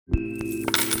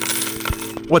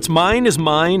What's mine is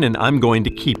mine, and I'm going to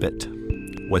keep it.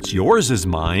 What's yours is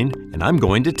mine, and I'm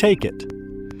going to take it.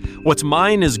 What's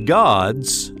mine is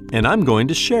God's, and I'm going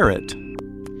to share it.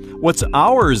 What's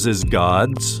ours is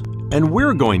God's, and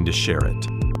we're going to share it.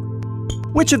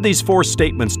 Which of these four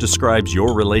statements describes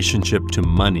your relationship to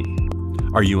money?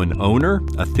 Are you an owner,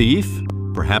 a thief,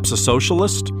 perhaps a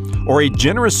socialist, or a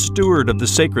generous steward of the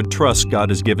sacred trust God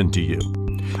has given to you?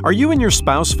 Are you and your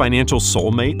spouse financial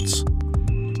soulmates?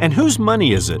 And whose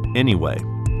money is it anyway?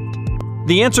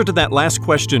 The answer to that last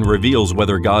question reveals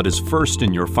whether God is first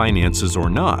in your finances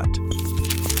or not.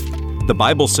 The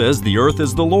Bible says the earth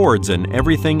is the Lord's and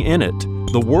everything in it,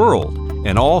 the world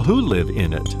and all who live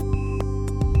in it.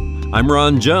 I'm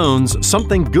Ron Jones.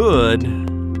 Something good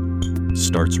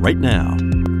starts right now.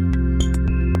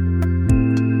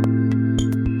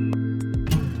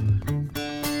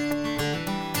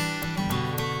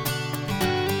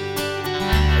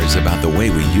 About the way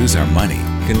we use our money.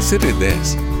 Consider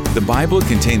this. The Bible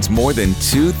contains more than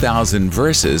 2,000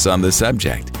 verses on the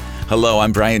subject. Hello,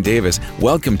 I'm Brian Davis.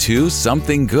 Welcome to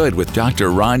Something Good with Dr.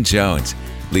 Ron Jones,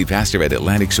 lead pastor at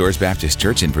Atlantic Shores Baptist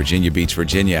Church in Virginia Beach,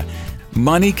 Virginia.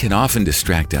 Money can often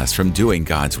distract us from doing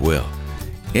God's will,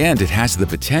 and it has the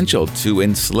potential to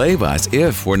enslave us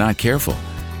if we're not careful.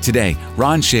 Today,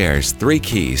 Ron shares 3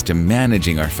 keys to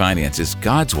managing our finances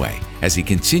God's way as he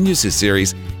continues his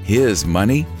series, His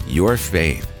Money, Your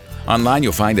Faith. Online,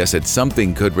 you'll find us at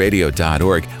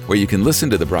somethinggoodradio.org, where you can listen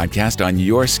to the broadcast on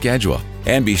your schedule.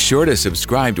 And be sure to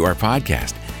subscribe to our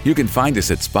podcast. You can find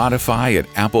us at Spotify, at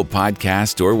Apple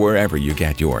Podcasts, or wherever you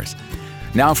get yours.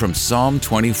 Now from Psalm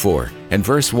 24 and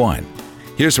verse 1.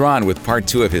 Here's Ron with part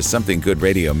 2 of his Something Good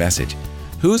radio message.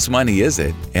 Whose money is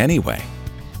it anyway?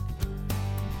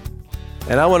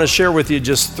 And I want to share with you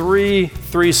just three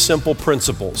simple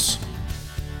principles.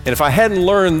 And if I hadn't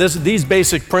learned these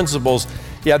basic principles,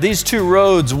 these two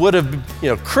roads would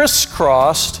have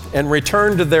crisscrossed and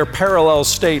returned to their parallel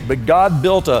state. But God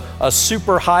built a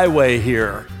super highway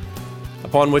here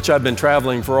upon which I've been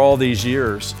traveling for all these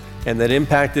years, and that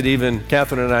impacted even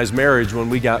Catherine and I's marriage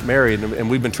when we got married. And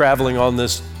we've been traveling on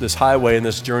this highway and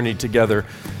this journey together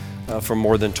for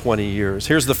more than 20 years.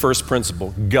 Here's the first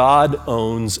principle. God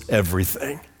owns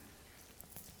everything.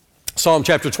 Psalm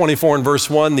chapter 24 and verse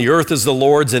 1, the earth is the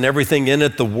Lord's and everything in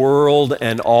it, the world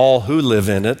and all who live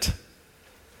in it.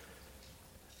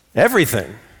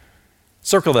 Everything.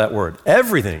 Circle that word.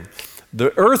 Everything.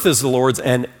 The earth is the Lord's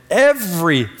and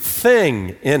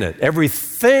everything in it.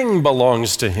 Everything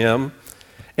belongs to Him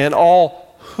and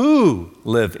all who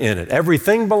live in it.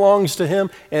 Everything belongs to Him,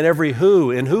 and every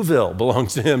who in Whoville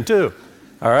belongs to Him too.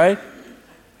 All right?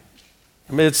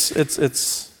 I mean,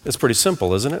 it's pretty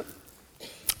simple, isn't it?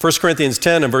 1 Corinthians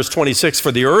 10 and verse 26,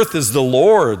 for the earth is the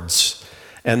Lord's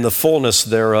and the fullness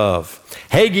thereof.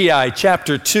 Haggai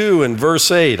chapter 2 and verse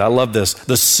 8, I love this.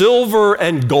 The silver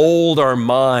and gold are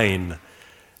mine,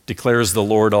 declares the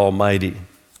Lord Almighty.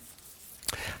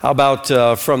 How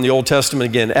about from the Old Testament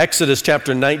again? Exodus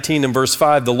chapter 19 and verse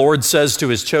 5, the Lord says to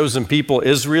His chosen people,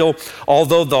 Israel,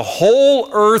 although the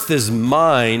whole earth is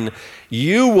mine,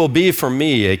 you will be for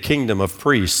me a kingdom of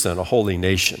priests and a holy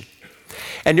nation.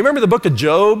 And you remember the book of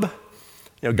Job?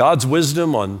 God's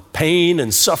wisdom on pain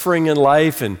and suffering in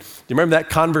life. And do you remember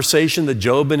that conversation that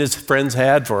Job and his friends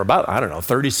had for about,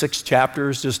 36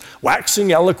 chapters, just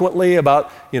waxing eloquently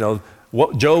about,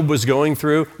 what Job was going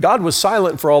through? God was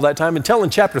silent for all that time until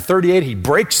in chapter 38, He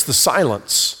breaks the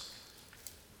silence.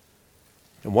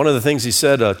 And one of the things He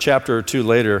said a chapter or two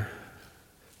later,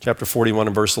 chapter 41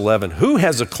 and verse 11, who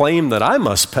has a claim that I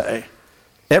must pay?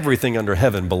 Everything under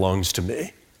heaven belongs to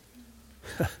me.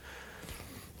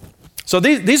 So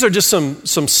these are just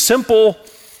some simple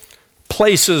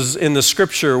places in the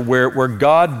scripture where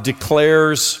God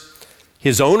declares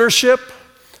His ownership.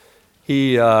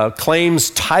 He claims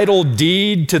title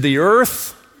deed to the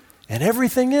earth and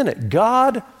everything in it.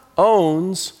 God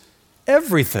owns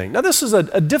everything. Now this is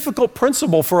a difficult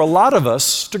principle for a lot of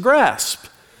us to grasp.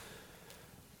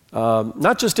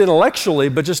 Not just intellectually,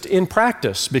 but just in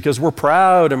practice, because we're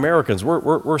proud Americans.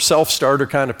 We're self-starter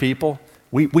kind of people.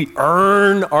 We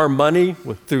earn our money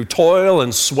through toil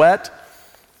and sweat,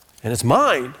 and it's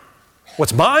mine.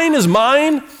 What's mine is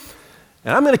mine,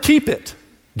 and I'm going to keep it.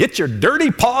 Get your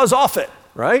dirty paws off it,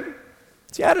 right?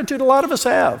 It's the attitude a lot of us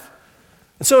have.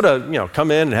 And so to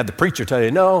come in and have the preacher tell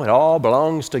you, no, it all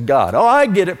belongs to God. Oh, I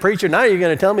get it, preacher. Now you're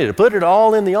going to tell me to put it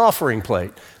all in the offering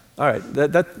plate. All right,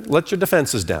 let your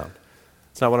defenses down.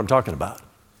 That's not what I'm talking about.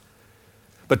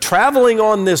 But traveling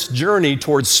on this journey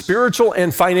towards spiritual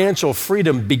and financial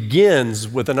freedom begins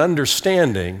with an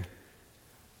understanding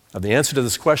of the answer to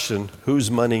this question,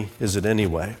 whose money is it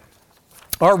anyway?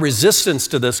 Our resistance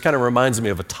to this kind of reminds me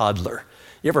of a toddler.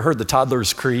 You ever heard the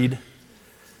toddler's creed?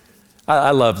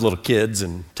 I love little kids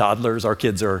and toddlers. Our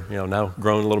kids are, now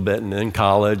grown a little bit and in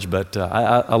college, but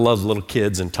I love little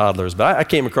kids and toddlers. But I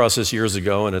came across this years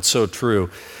ago, and it's so true,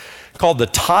 called the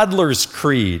Toddler's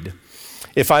Creed.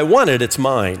 If I want it, it's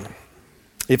mine.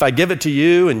 If I give it to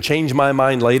you and change my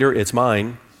mind later, it's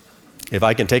mine. If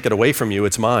I can take it away from you,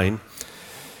 it's mine.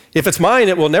 If it's mine,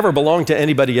 it will never belong to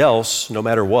anybody else, no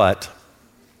matter what.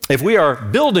 If we are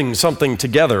building something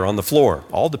together on the floor,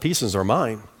 all the pieces are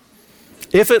mine.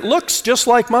 If it looks just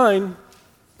like mine,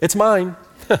 it's mine.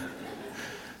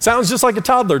 Sounds just like a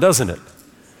toddler, doesn't it?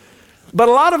 But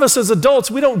a lot of us as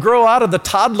adults, we don't grow out of the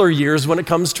toddler years when it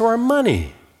comes to our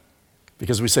money.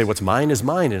 Because we say, what's mine is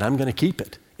mine, and I'm going to keep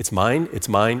it. It's mine, it's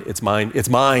mine, it's mine, it's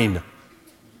mine.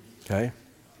 Okay?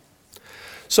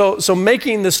 So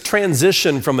making this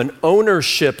transition from an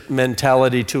ownership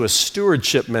mentality to a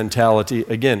stewardship mentality,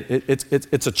 again,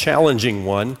 it's a challenging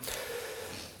one.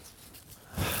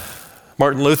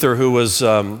 Martin Luther, who was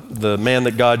the man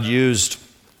that God used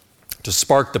to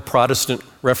spark the Protestant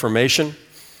Reformation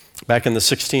back in the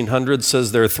 1600s,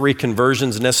 says there are 3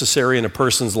 conversions necessary in a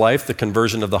person's life: the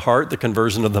conversion of the heart, the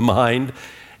conversion of the mind,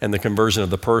 and the conversion of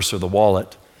the purse or the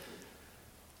wallet.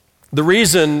 The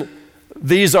reason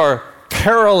these are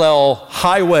parallel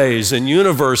highways and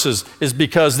universes is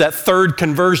because that third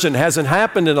conversion hasn't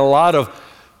happened in a lot of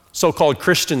so-called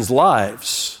Christians'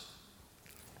 lives.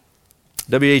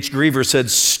 W.H. Griever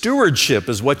said, stewardship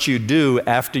is what you do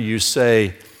after you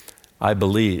say, I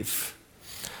believe.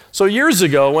 So years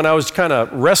ago, when I was kind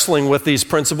of wrestling with these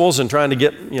principles and trying to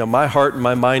get my heart and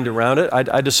my mind around it,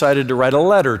 I decided to write a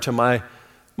letter to my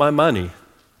money,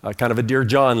 kind of a Dear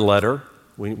John letter.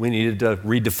 We needed to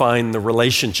redefine the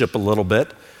relationship a little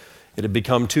bit. It had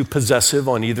become too possessive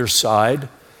on either side.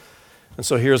 And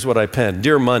so here's what I penned.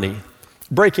 Dear money,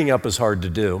 breaking up is hard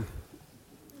to do,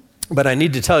 but I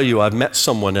need to tell you I've met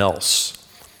someone else.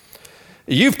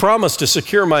 You've promised to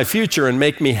secure my future and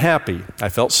make me happy. I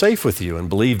felt safe with you and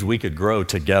believed we could grow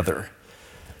together.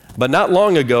 But not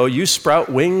long ago, you sprout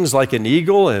wings like an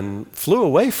eagle and flew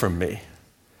away from me.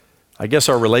 I guess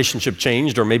our relationship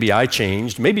changed, or maybe I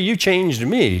changed. Maybe you changed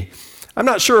me. I'm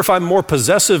not sure if I'm more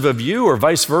possessive of you or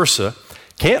vice versa.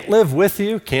 Can't live with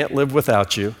you, can't live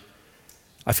without you.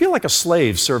 I feel like a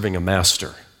slave serving a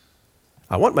master.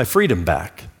 I want my freedom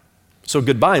back. So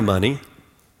goodbye, money.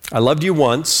 I loved you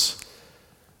once,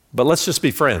 but let's just be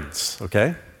friends,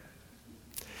 okay?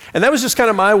 And that was just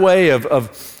kind of my way of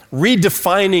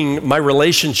redefining my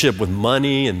relationship with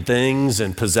money and things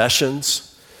and possessions.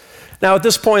 Now, at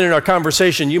this point in our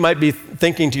conversation, you might be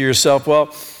thinking to yourself,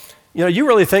 well, you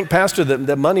really think, Pastor,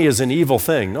 that money is an evil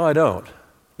thing? No, I don't.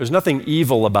 There's nothing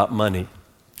evil about money.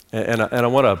 And I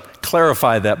want to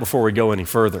clarify that before we go any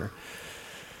further.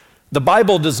 The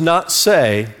Bible does not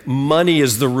say money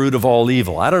is the root of all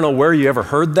evil. I don't know where you ever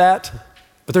heard that,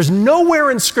 but there's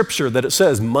nowhere in Scripture that it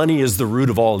says money is the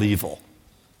root of all evil.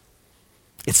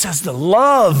 It says the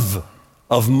love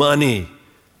of money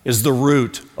is the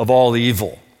root of all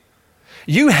evil.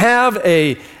 You have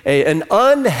an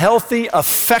unhealthy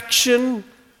affection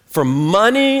for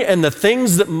money and the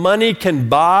things that money can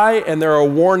buy, and there are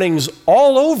warnings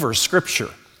all over Scripture.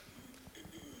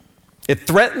 It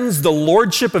threatens the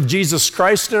lordship of Jesus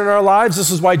Christ in our lives.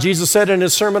 This is why Jesus said in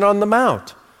his Sermon on the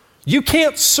Mount, you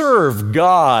can't serve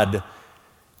God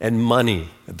and money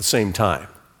at the same time.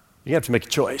 You have to make a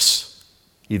choice.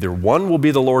 Either one will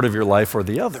be the Lord of your life or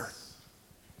the other.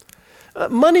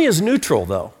 Money is neutral,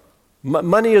 though.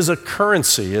 Money is a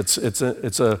currency. It's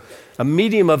a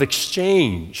medium of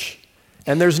exchange.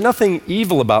 And there's nothing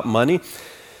evil about money.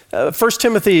 1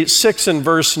 Timothy 6 and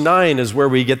verse 9 is where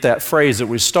we get that phrase that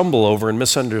we stumble over and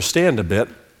misunderstand a bit.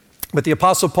 But the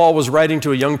Apostle Paul was writing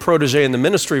to a young protege in the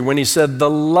ministry when he said, the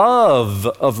love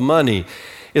of money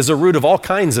is a root of all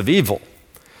kinds of evil.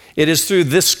 It is through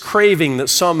this craving that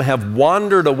some have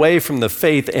wandered away from the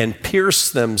faith and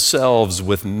pierced themselves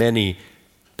with many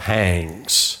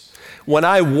pangs. When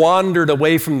I wandered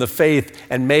away from the faith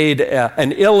and made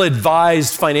an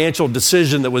ill-advised financial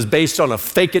decision that was based on a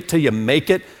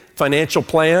fake-it-till-you-make-it financial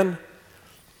plan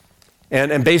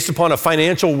and based upon a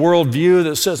financial worldview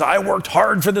that says, I worked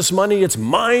hard for this money, it's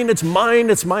mine, it's mine,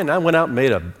 it's mine. I went out and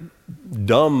made a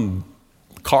dumb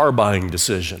car buying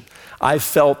decision. I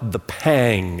felt the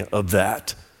pang of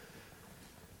that.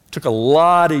 It took a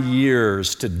lot of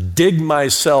years to dig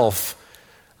myself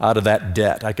out of that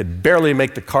debt. I could barely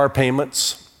make the car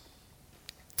payments.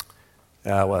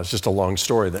 Well, it's just a long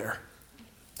story there.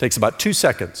 It takes about 2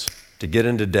 seconds to get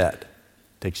into debt.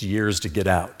 It takes years to get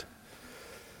out.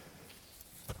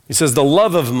 He says, the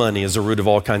love of money is the root of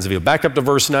all kinds of evil. Back up to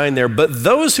verse 9 there. But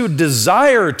those who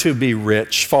desire to be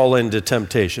rich fall into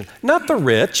temptation. Not the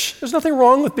rich. There's nothing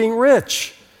wrong with being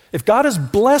rich. If God has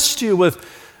blessed you with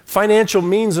financial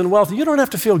means and wealth, you don't have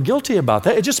to feel guilty about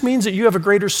that. It just means that you have a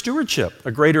greater stewardship,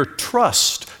 a greater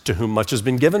trust. To whom much has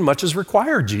been given, much is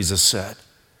required, Jesus said.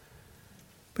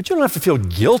 But you don't have to feel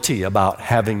guilty about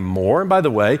having more. And by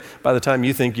the way, by the time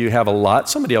you think you have a lot,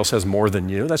 somebody else has more than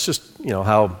you. That's just,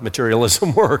 how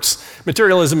materialism works.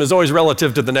 Materialism is always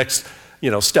relative to the next,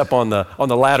 step on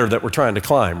the ladder that we're trying to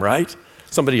climb, right?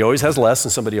 Somebody always has less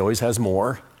and somebody always has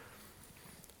more.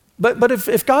 But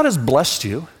if God has blessed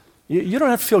you, you don't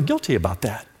have to feel guilty about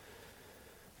that,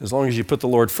 as long as you put the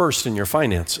Lord first in your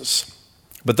finances.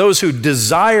 But those who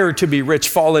desire to be rich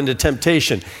fall into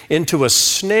temptation, into a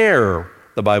snare,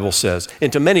 the Bible says,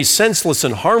 into many senseless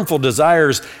and harmful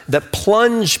desires that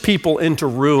plunge people into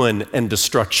ruin and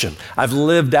destruction. I've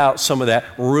lived out some of that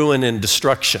ruin and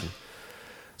destruction,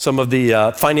 some of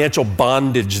the financial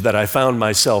bondage that I found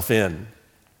myself in,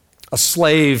 a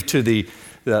slave to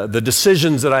the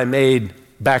decisions that I made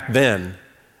back then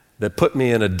that put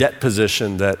me in a debt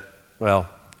position that,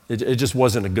 it just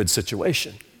wasn't a good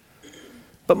situation.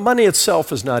 But money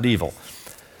itself is not evil.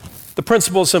 The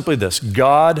principle is simply this: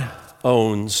 God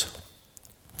owns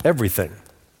everything.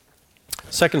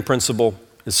 Second principle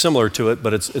is similar to it,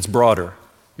 but it's broader.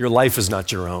 Your life is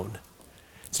not your own.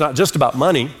 It's not just about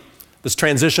money, this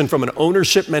transition from an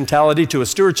ownership mentality to a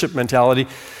stewardship mentality,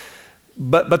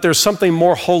 but there's something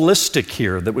more holistic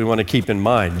here that we want to keep in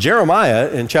mind. Jeremiah,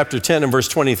 in chapter 10 and verse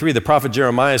 23, the prophet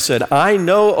Jeremiah said, I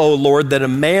know, O Lord, that a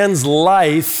man's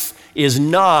life is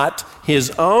not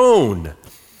his own.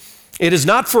 It is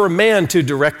not for a man to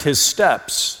direct his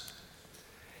steps.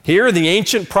 Here, the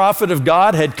ancient prophet of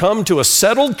God had come to a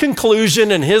settled conclusion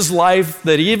in his life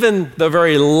that even the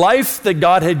very life that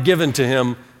God had given to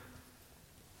him,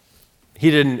 he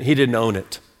didn't own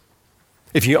it.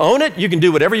 If you own it, you can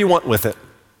do whatever you want with it.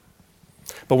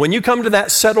 But when you come to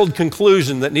that settled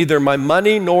conclusion that neither my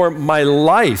money nor my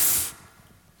life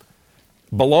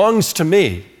belongs to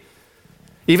me,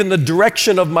 even the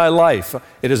direction of my life,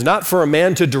 it is not for a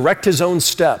man to direct his own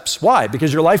steps. Why?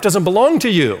 Because your life doesn't belong to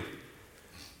you.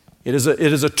 It is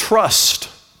a trust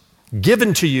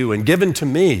given to you and given to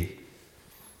me.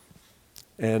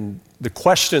 And the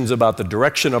questions about the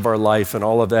direction of our life and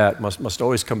all of that must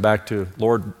always come back to,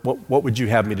 Lord, what would you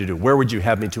have me to do? Where would you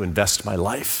have me to invest my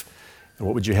life? And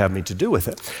what would you have me to do with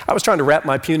it? I was trying to wrap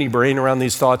my puny brain around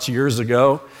these thoughts years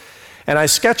ago, and I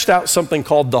sketched out something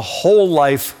called the whole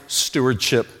life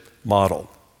stewardship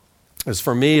model. It's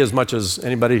for me as much as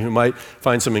anybody who might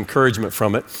find some encouragement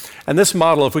from it. And this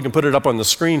model, if we can put it up on the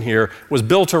screen here, was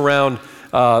built around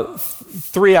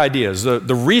three ideas: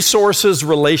 the resources,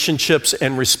 relationships,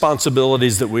 and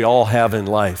responsibilities that we all have in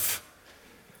life.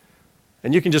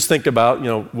 And you can just think about,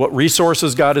 what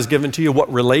resources God has given to you,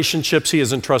 what relationships He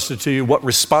has entrusted to you, what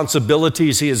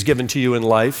responsibilities He has given to you in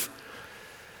life.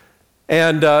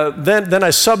 And then I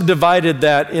subdivided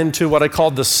that into what I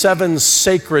called the 7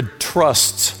 sacred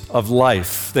trusts of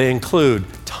life. They include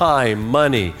time,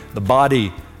 money, the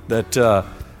body that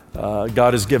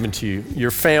God has given to you,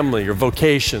 your family, your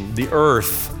vocation, the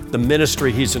earth, the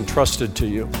ministry He's entrusted to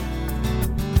you.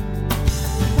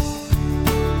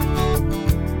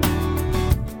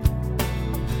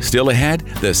 Still ahead,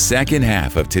 the second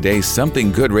half of today's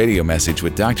Something Good radio message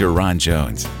with Dr. Ron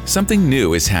Jones. Something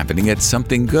new is happening at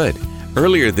Something Good.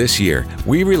 Earlier this year,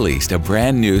 we released a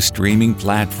brand new streaming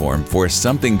platform for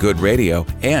Something Good Radio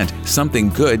and Something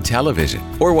Good Television,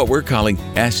 or what we're calling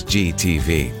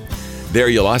SGTV. There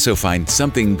you'll also find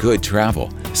Something Good Travel,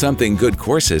 Something Good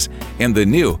Courses, and the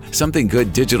new Something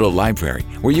Good Digital Library,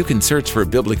 where you can search for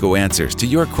biblical answers to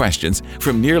your questions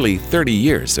from nearly 30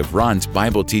 years of Ron's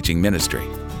Bible teaching ministry.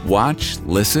 Watch,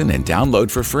 listen, and download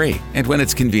for free, and when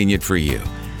it's convenient for you.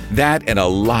 That and a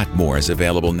lot more is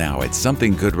available now at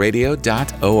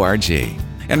somethinggoodradio.org.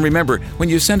 And remember, when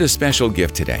you send a special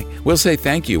gift today, we'll say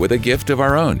thank you with a gift of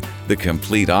our own, the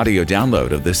complete audio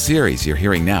download of the series you're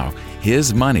hearing now,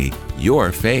 His Money,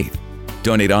 Your Faith.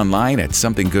 Donate online at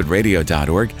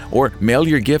somethinggoodradio.org or mail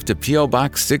your gift to P.O.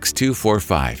 Box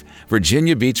 6245,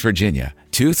 Virginia Beach, Virginia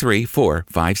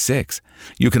 23456.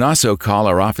 You can also call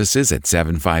our offices at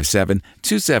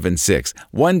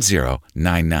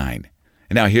 757-276-1099.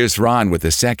 And now here's Ron with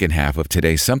the second half of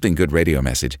today's Something Good radio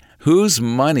message. Whose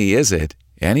money is it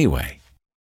anyway?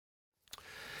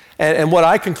 And what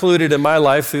I concluded in my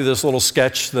life through this little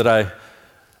sketch that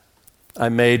I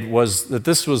made was that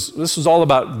this was all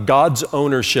about God's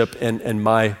ownership and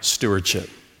my stewardship,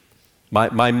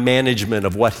 my management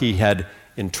of what He had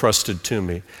entrusted to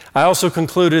me. I also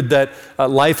concluded that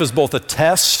life is both a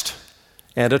test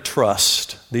and a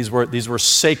trust. These were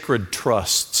sacred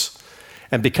trusts.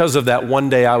 And because of that, one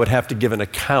day I would have to give an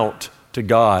account to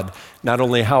God, not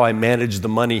only how I managed the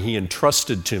money He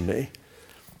entrusted to me,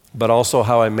 but also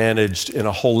how I managed in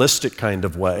a holistic kind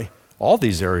of way all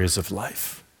these areas of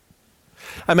life.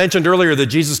 I mentioned earlier that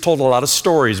Jesus told a lot of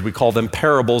stories. We call them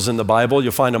parables in the Bible.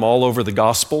 You'll find them all over the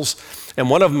Gospels. And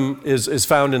one of them is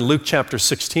found in Luke chapter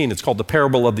 16. It's called the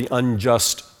parable of the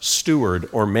unjust steward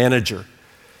or manager.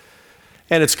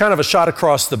 And it's kind of a shot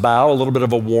across the bow, a little bit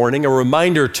of a warning, a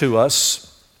reminder to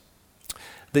us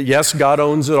that yes, God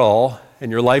owns it all,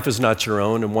 and your life is not your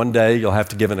own, and one day you'll have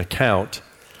to give an account.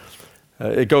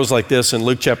 It goes like this in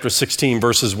Luke chapter 16,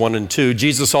 verses 1 and 2.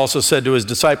 Jesus also said to his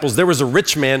disciples, there was a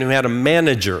rich man who had a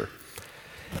manager,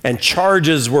 and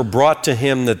charges were brought to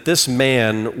him that this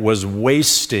man was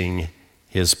wasting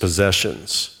his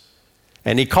possessions.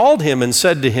 And he called him and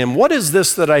said to him, what is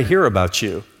this that I hear about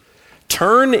you?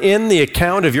 Turn in the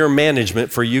account of your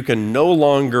management, for you can no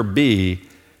longer be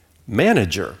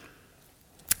manager.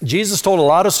 Jesus told a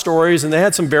lot of stories, and they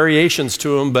had some variations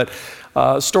to them, but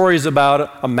stories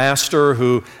about a master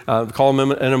who, call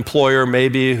him an employer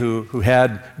maybe, who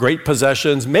had great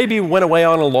possessions, maybe went away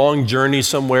on a long journey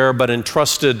somewhere, but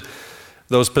entrusted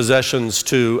those possessions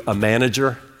to a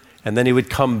manager, and then he would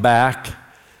come back,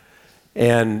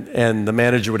 and the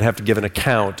manager would have to give an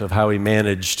account of how he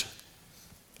managed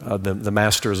the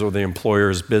master's or the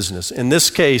employer's business. In this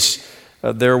case,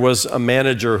 there was a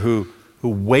manager who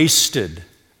wasted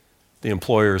the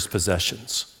employer's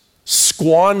possessions,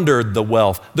 squandered the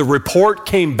wealth. The report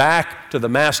came back to the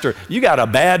master, you got a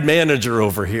bad manager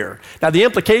over here. Now the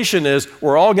implication is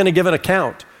we're all going to give an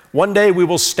account. One day we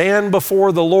will stand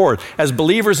before the Lord as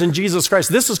believers in Jesus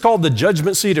Christ. This is called the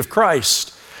judgment seat of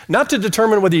Christ, not to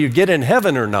determine whether you get in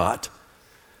heaven or not,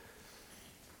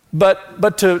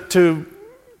 but to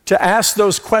ask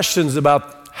those questions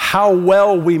about how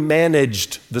well we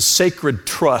managed the sacred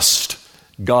trust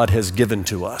God has given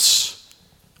to us.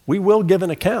 We will give an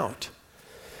account.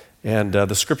 And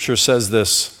the scripture says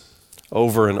this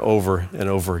over and over and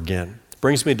over again.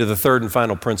 Brings me to the third and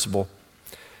final principle.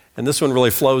 And this one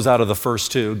really flows out of the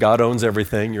first two. God owns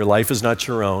everything. Your life is not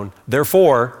your own.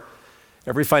 Therefore,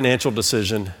 every financial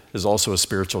decision is also a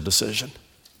spiritual decision.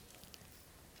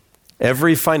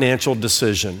 Every financial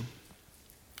decision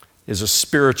is a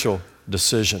spiritual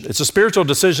decision. It's a spiritual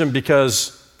decision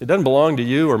because it doesn't belong to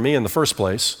you or me in the first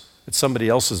place. It's somebody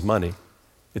else's money.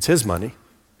 It's His money.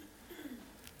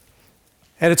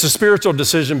 And it's a spiritual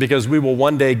decision because we will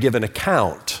one day give an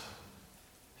account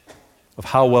of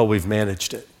how well we've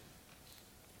managed it.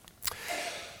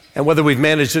 And whether we've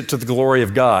managed it to the glory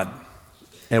of God,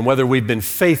 and whether we've been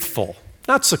faithful,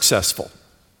 not successful,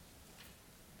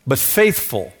 but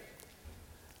faithful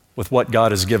with what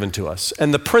God has given to us.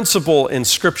 And the principle in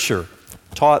Scripture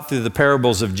taught through the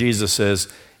parables of Jesus is,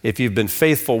 if you've been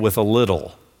faithful with a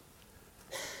little,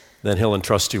 then He'll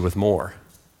entrust you with more.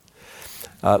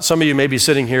 Some of you may be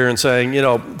sitting here and saying,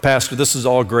 Pastor, this is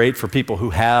all great for people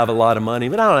who have a lot of money,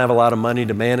 but I don't have a lot of money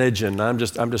to manage, and I'm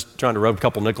just trying to rub a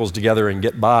couple nickels together and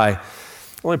get by.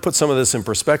 Let me put some of this in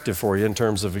perspective for you in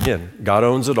terms of, again, God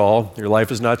owns it all. Your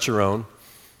life is not your own.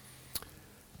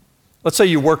 Let's say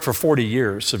you work for 40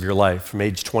 years of your life, from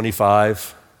age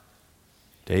 25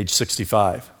 to age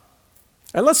 65.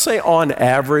 And let's say on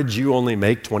average you only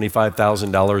make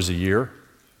 $25,000 a year.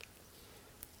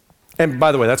 And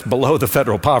by the way, that's below the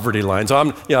federal poverty line.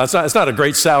 So it's not a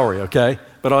great salary, okay?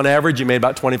 But on average you made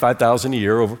about $25,000 a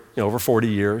year over 40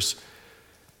 years.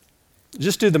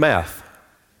 Just do the math.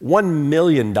 $1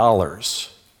 million.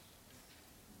 $1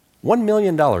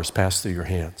 million passed through your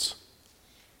hands.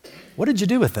 What did you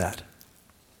do with that?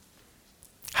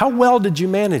 How well did you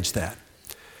manage that?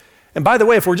 And by the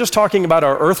way, if we're just talking about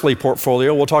our earthly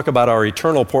portfolio, we'll talk about our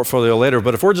eternal portfolio later,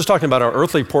 but if we're just talking about our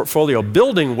earthly portfolio,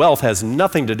 building wealth has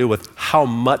nothing to do with how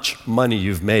much money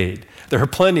you've made. There are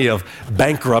plenty of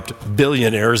bankrupt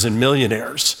billionaires and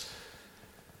millionaires.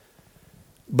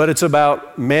 But it's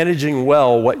about managing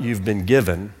well what you've been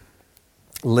given,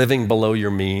 living below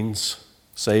your means,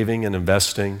 saving and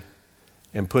investing,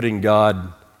 and putting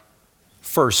God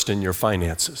first in your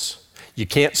finances. You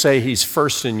can't say He's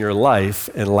first in your life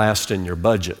and last in your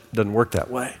budget. It doesn't work that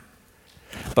way.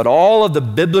 But all of the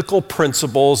biblical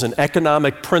principles and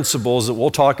economic principles that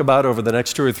we'll talk about over the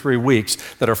next 2 or 3 weeks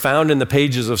that are found in the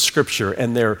pages of Scripture,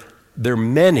 and they're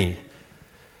many,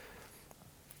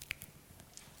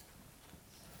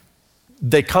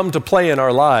 they come to play in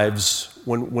our lives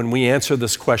when we answer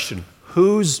this question,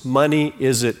 whose money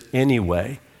is it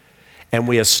anyway? and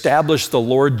we establish the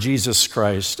Lord Jesus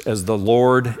Christ as the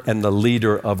Lord and the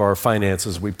leader of our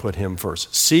finances. We put him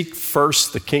first. Seek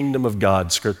first the kingdom of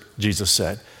God, Jesus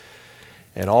said,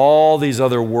 and all these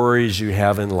other worries you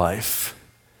have in life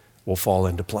will fall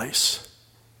into place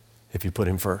if you put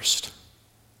him first.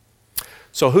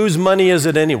 So whose money is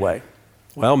it anyway?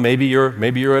 Well, maybe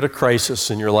you're at a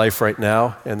crisis in your life right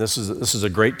now, and this is a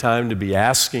great time to be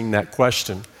asking that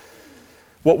question.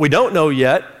 What we don't know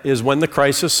yet is when the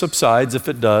crisis subsides, if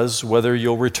it does, whether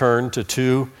you'll return to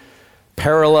two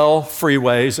parallel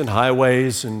freeways and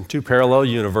highways and two parallel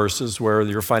universes where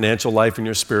your financial life and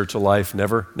your spiritual life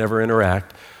never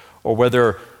interact, or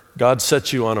whether God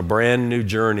sets you on a brand new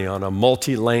journey, on a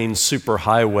multi-lane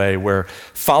superhighway where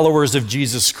followers of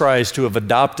Jesus Christ who have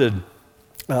adopted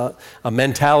a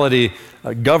mentality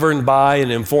governed by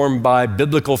and informed by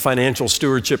biblical financial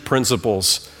stewardship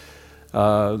principles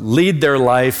lead their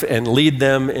life and lead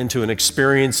them into an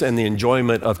experience and the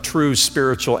enjoyment of true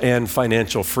spiritual and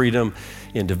financial freedom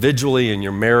individually, in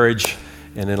your marriage,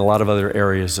 and in a lot of other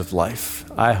areas of life.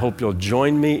 I hope you'll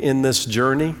join me in this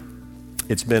journey.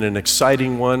 It's been an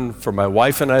exciting one for my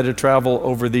wife and I to travel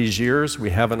over these years. We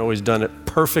haven't always done it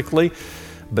perfectly,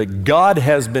 but God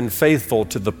has been faithful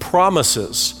to the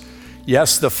promises,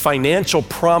 yes, the financial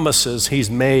promises he's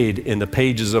made in the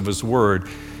pages of his word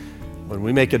when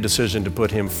we make a decision to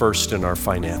put him first in our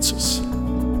finances.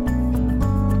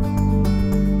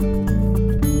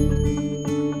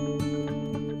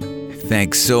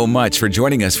 Thanks so much for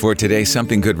joining us for today's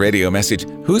Something Good radio message.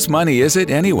 Whose money is it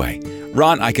anyway?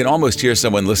 Ron, I can almost hear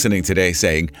someone listening today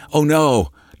saying, "Oh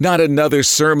no, not another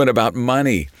sermon about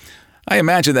money." I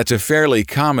imagine that's a fairly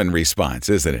common response,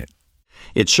 isn't it?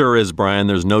 It sure is, Brian.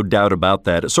 There's no doubt about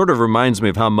that. It sort of reminds me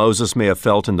of how Moses may have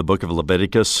felt in the book of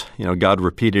Leviticus. God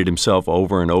repeated himself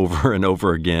over and over and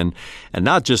over again, and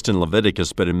not just in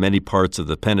Leviticus, but in many parts of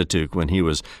the Pentateuch when he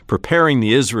was preparing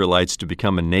the Israelites to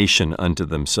become a nation unto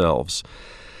themselves.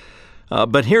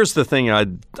 But here's the thing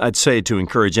I'd say to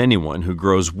encourage anyone who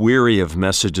grows weary of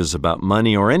messages about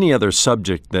money or any other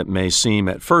subject that may seem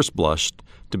at first blush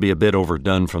to be a bit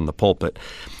overdone from the pulpit.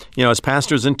 As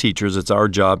pastors and teachers, it's our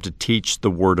job to teach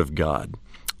the Word of God.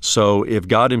 So if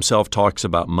God himself talks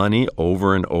about money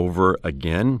over and over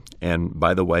again, and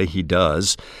by the way, he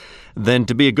does, then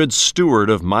to be a good steward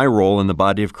of my role in the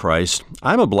body of Christ,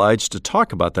 I'm obliged to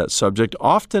talk about that subject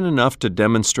often enough to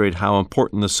demonstrate how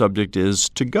important the subject is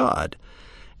to God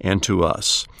and to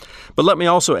us. But let me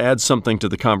also add something to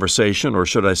the conversation, or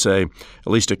should I say,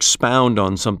 at least expound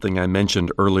on something I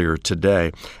mentioned earlier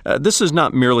today. This is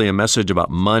not merely a message about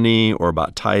money or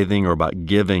about tithing or about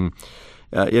giving.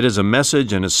 It is a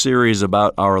message and a series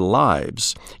about our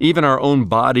lives. Even our own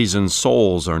bodies and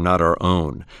souls are not our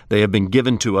own. They have been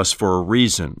given to us for a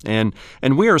reason. And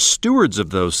we are stewards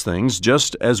of those things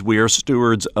just as we are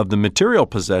stewards of the material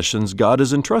possessions God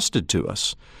has entrusted to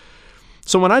us.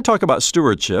 So when I talk about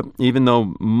stewardship, even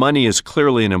though money is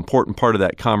clearly an important part of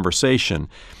that conversation,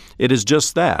 it is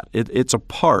just that. It's a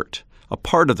part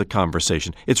of the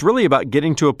conversation. It's really about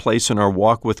getting to a place in our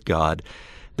walk with God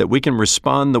that we can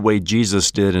respond the way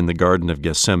Jesus did in the Garden of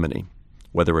Gethsemane.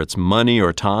 Whether it's money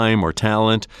or time or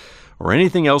talent or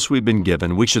anything else we've been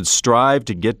given, we should strive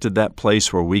to get to that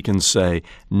place where we can say,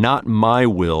 "Not my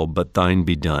will, but thine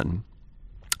be done."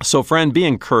 So friend, be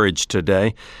encouraged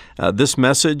today. This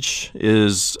message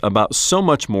is about so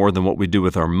much more than what we do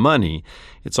with our money.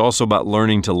 It's also about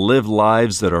learning to live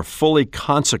lives that are fully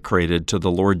consecrated to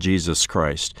the Lord Jesus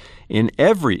Christ in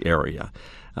every area,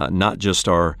 not just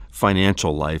our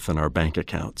financial life and our bank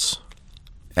accounts.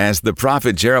 As the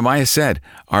prophet Jeremiah said,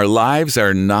 our lives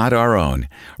are not our own.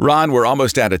 Ron, we're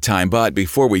almost out of time, but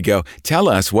before we go, tell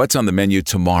us what's on the menu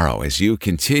tomorrow as you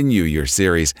continue your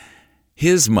series,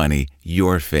 His Money,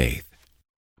 Your Faith.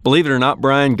 Believe it or not,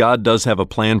 Brian, God does have a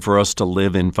plan for us to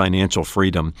live in financial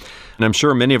freedom. And I'm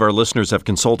sure many of our listeners have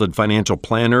consulted financial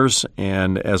planners,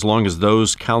 and as long as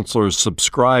those counselors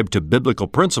subscribe to biblical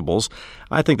principles,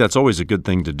 I think that's always a good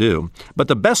thing to do. But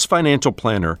the best financial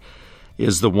planner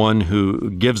is the one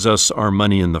who gives us our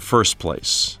money in the first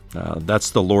place. That's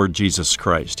the Lord Jesus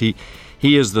Christ.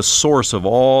 He is the source of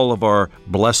all of our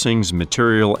blessings,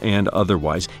 material and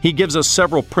otherwise. He gives us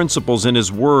several principles in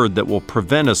His Word that will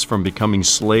prevent us from becoming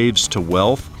slaves to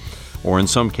wealth, or in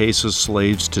some cases,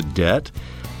 slaves to debt.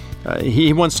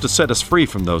 He wants to set us free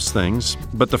from those things,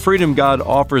 but the freedom God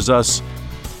offers us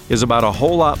is about a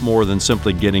whole lot more than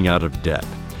simply getting out of debt.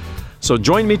 So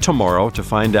join me tomorrow to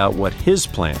find out what His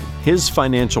plan, His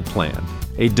financial plan,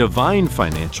 a divine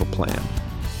financial plan,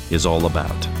 is all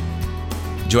about.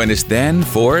 Join us then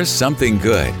for Something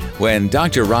Good, when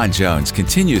Dr. Ron Jones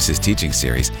continues his teaching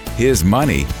series, His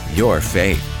Money, Your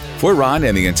Faith. For Ron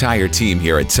and the entire team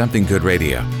here at Something Good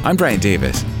Radio, I'm Brian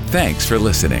Davis. Thanks for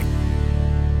listening.